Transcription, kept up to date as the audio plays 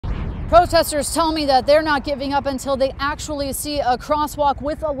Protesters tell me that they're not giving up until they actually see a crosswalk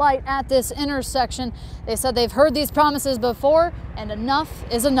with a light at this intersection. They said they've heard these promises before, and enough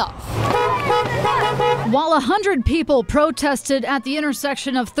is enough. While 100 people protested at the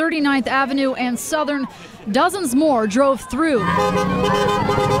intersection of 39th Avenue and Southern, dozens more drove through,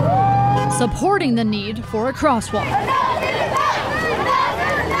 supporting the need for a crosswalk.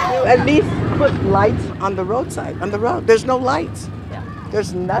 At least put lights on the roadside, on the road. There's no lights.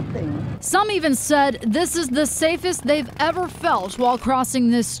 There's nothing. Some even said this is the safest they've ever felt while crossing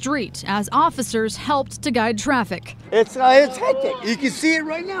this street, as officers helped to guide traffic. It's hectic. You can see it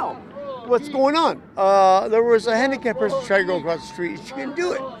right now. What's going on? There was a handicapped person trying to go across the street. She couldn't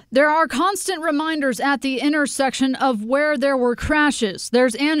do it. There are constant reminders at the intersection of where there were crashes.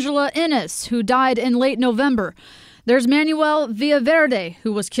 There's Angela Innes, who died in late November. There's Manuel Villaverde,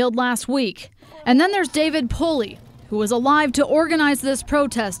 who was killed last week. And then there's David Pulley, who was alive to organize this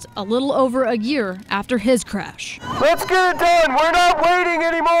protest a little over a year after his crash. Let's get it done. We're not waiting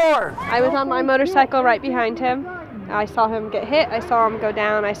anymore. I was on my motorcycle right behind him. I saw him get hit. I saw him go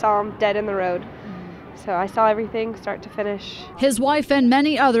down. I saw him dead in the road. So I saw everything start to finish. His wife and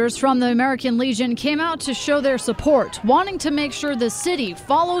many others from the American Legion came out to show their support, wanting to make sure the city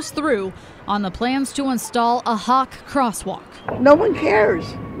follows through on the plans to install a Hawk crosswalk. No one cares.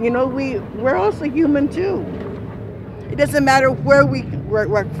 You know, we're also human too. It doesn't matter where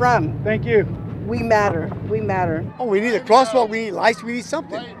we're from. Thank you. We matter. We matter. Oh, we need a crosswalk. We need lights. We need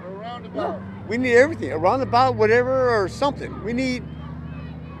something. We need everything. A roundabout, whatever, or something. We need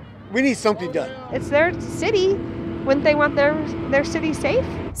something done. It's their city. Wouldn't they want their city safe?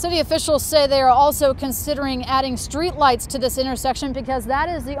 City officials say they are also considering adding street lights to this intersection because that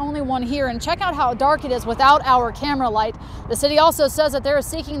is the only one here. And check out how dark it is without our camera light. The city also says that they're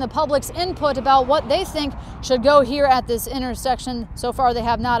seeking the public's input about what they think should go here at this intersection. So far, they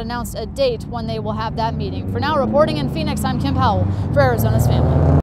have not announced a date when they will have that meeting. For now, reporting in Phoenix, I'm Kim Powell for Arizona's Family.